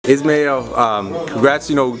Ismael, congrats.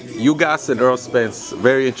 You know, Ugas and Errol Spence,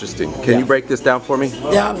 very interesting. Can you break this down for me?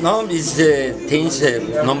 Yeah, no, these things,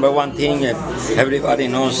 number one thing, everybody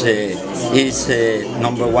knows is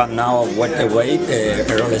number one now welterweight,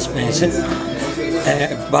 Errol Spence.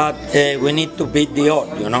 But we need to beat the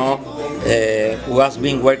odds, you know. Who has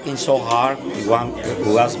been working so hard,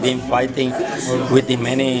 who has been fighting with the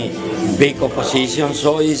many big opposition.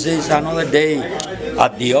 So it's another day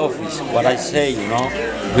at the office. What I say, you know,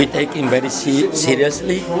 we taking very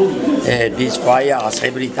seriously this fight as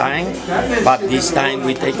every time, but this time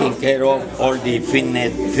we taking care of all the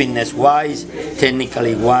fitness wise,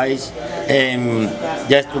 technically wise,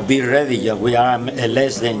 just to be ready. We are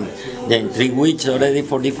less than 3 weeks already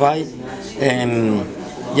for the fight.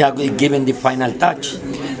 Yeah, given the final touch.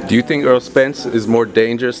 Do you think Errol Spence is more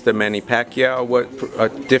dangerous than Manny Pacquiao? What a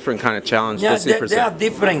different kind of challenge does he present? They are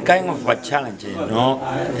different kind of a challenge, you know.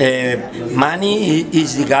 Manny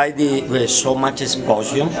is the guy with so much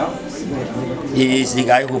exposure. He is the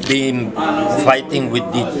guy who been fighting with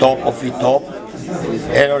the top of the top.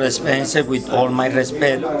 Errol Spence, with all my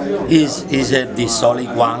respect, is the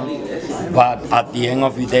solid one. But at the end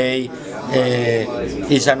of the day,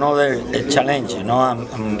 it's another challenge, you know.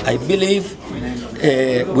 I believe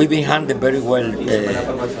we've been handled very well,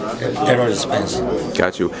 Errol Spence.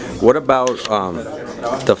 Got you. What about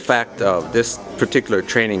the fact of this particular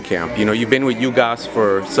training camp? You know, you've been with Ugas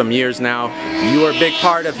for some years now. You were a big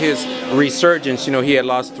part of his resurgence. You know, he had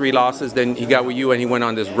lost 3 losses, then he got with you and he went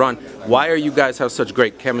on this run. Why are you guys have such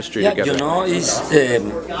great chemistry together? You know, it's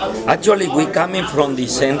actually we coming from the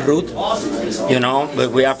same route. You know,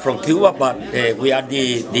 we are from Cuba, but we are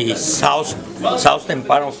the southern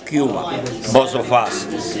part of Cuba, both of us.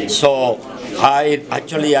 So I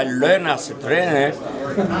learned as a trainer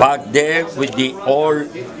back there with the old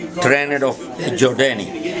trainer of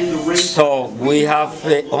Yordenis. So we have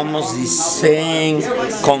almost the same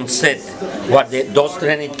concept what those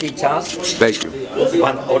training teach us. Thank you.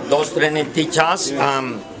 Those training teach us.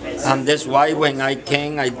 And that's why when I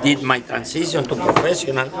came, I did my transition to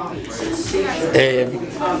professional.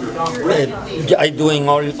 I doing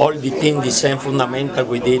all the things, the same fundamental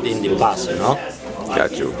we did in the past, you know.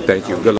 Got you. Thank you. Good luck.